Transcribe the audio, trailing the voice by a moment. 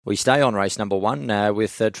We stay on race number one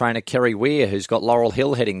with trainer Kerry Weir, who's got Laurel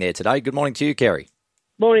Hill heading there today. Good morning to you, Kerry.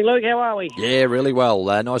 Morning, Luke. How are we? Yeah, really well.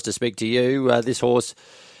 Nice to speak to you. This horse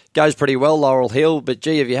goes pretty well, Laurel Hill, but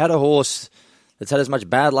gee, have you had a horse that's had as much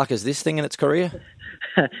bad luck as this thing in its career?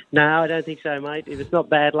 No, I don't think so, mate. If it's not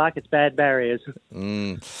bad luck, it's bad barriers.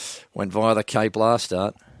 Went via the Cape last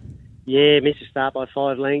start. Yeah, missed a start by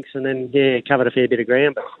 5 lengths and then, covered a fair bit of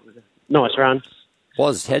ground, but it was a nice run.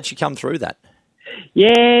 How'd she come through that?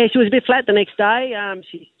 Yeah, she was a bit flat the next day.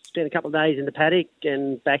 She spent a couple of days in the paddock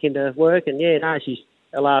and back into work, and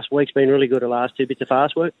her last week's been really good, her last 2 bits of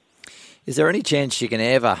fast work. Is there any chance she can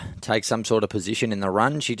ever take some sort of position in the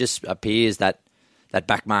run? She just appears that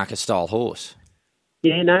backmarker style horse.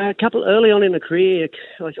 Yeah, no, early on in her career,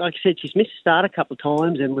 like I said, she's missed a start a couple of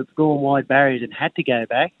times and we've gone wide barriers and had to go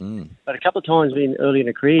back. But a couple of times early in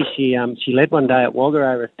her career, she led one day at Wagga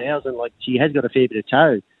over 1,000. Like, she has got a fair bit of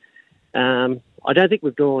toe. I don't think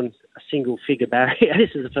we've drawn a single figure barrier.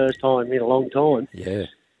 This is the first time in a long time. Yeah.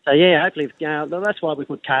 So, hopefully, that's why we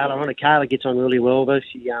put Kayla on. Kayla gets on really well, though.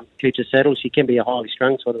 She keeps her settled. She can be a highly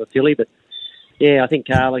strung sort of a filly, but, I think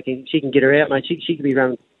Kayla, she can get her out, mate. She could be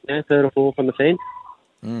running 3rd or 4th on the fence.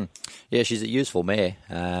 Yeah, she's a useful mare.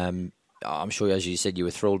 I'm sure, as you said, you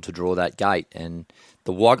were thrilled to draw that gate. And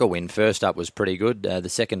the Wagga win first up was pretty good. The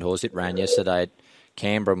second horse it ran yesterday at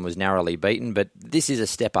Canberra was narrowly beaten. But this is a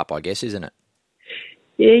step up, I guess, isn't it?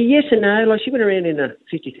 Yeah, yes and no. Like, she went around in a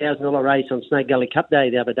 $50,000 race on Snake Gully Cup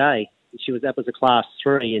Day the other day. That was a Class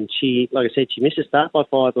 3, and she, like I said, she missed a start by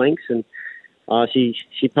 5 lengths, and she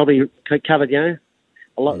probably covered,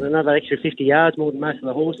 another extra 50 yards more than most of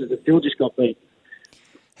the horses, and still just got beat.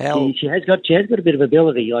 She has got a bit of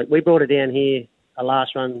ability. Like, we brought her down here a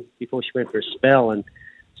last run before she went for a spell, and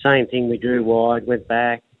same thing. We drew wide, went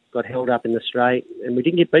back, got held up in the straight, and we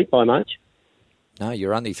didn't get beat by much. No,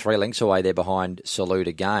 you're only 3 lengths away there behind Salute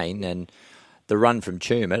again, and the run from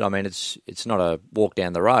Tumut, I mean, it's not a walk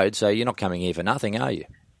down the road, so you're not coming here for nothing, are you?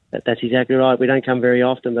 That's exactly right. We don't come very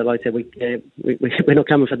often, but like I said, we're not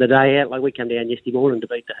coming for the day out. Like, we come down yesterday morning to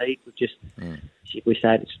beat the heat. We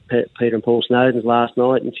stayed at Peter and Paul Snowden's last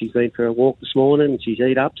night, and she's been for a walk this morning, and she's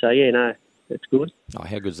eat up. So, that's good. Oh,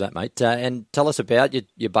 how good's that, mate? And tell us about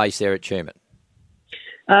your base there at Tumut.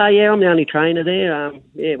 I'm the only trainer there.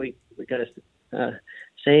 We got a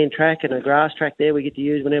sand track and a grass track there we get to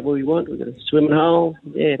use whenever we want. We've got a swimming hole.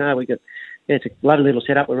 It's a lovely little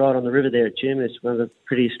setup. We're right on the river there at Tumut. It's one of the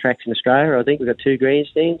prettiest tracks in Australia, I think. We've got 2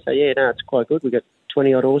 grandstands. So, it's quite good. We've got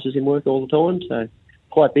 20-odd horses in work all the time, so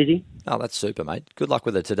quite busy. Oh, that's super, mate. Good luck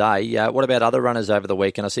with it today. What about other runners over the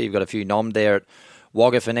weekend? I see you've got a few nommed there at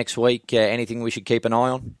Wagga for next week. Anything we should keep an eye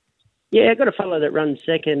on? Yeah, I've got a fellow that runs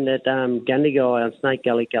second at Gundagai on Snake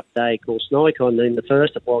Gully Cup Day called Snikon in the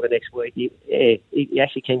first at Wagga next week. He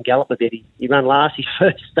actually can gallop a bit. He ran last his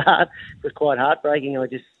first start. It was quite heartbreaking. I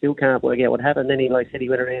just still can't work out what happened. Then he went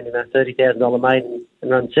around in a $30,000 maiden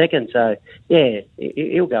and run second. So,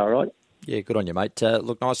 he'll go all right. Yeah, good on you, mate.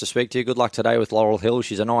 Look, nice to speak to you. Good luck today with Laurel Hill.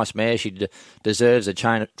 She's a nice mare. She deserves a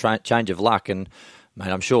change of luck. And,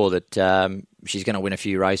 mate, I'm sure that she's going to win a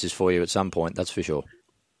few races for you at some point, that's for sure.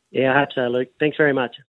 Yeah, I hope so, Luke. Thanks very much.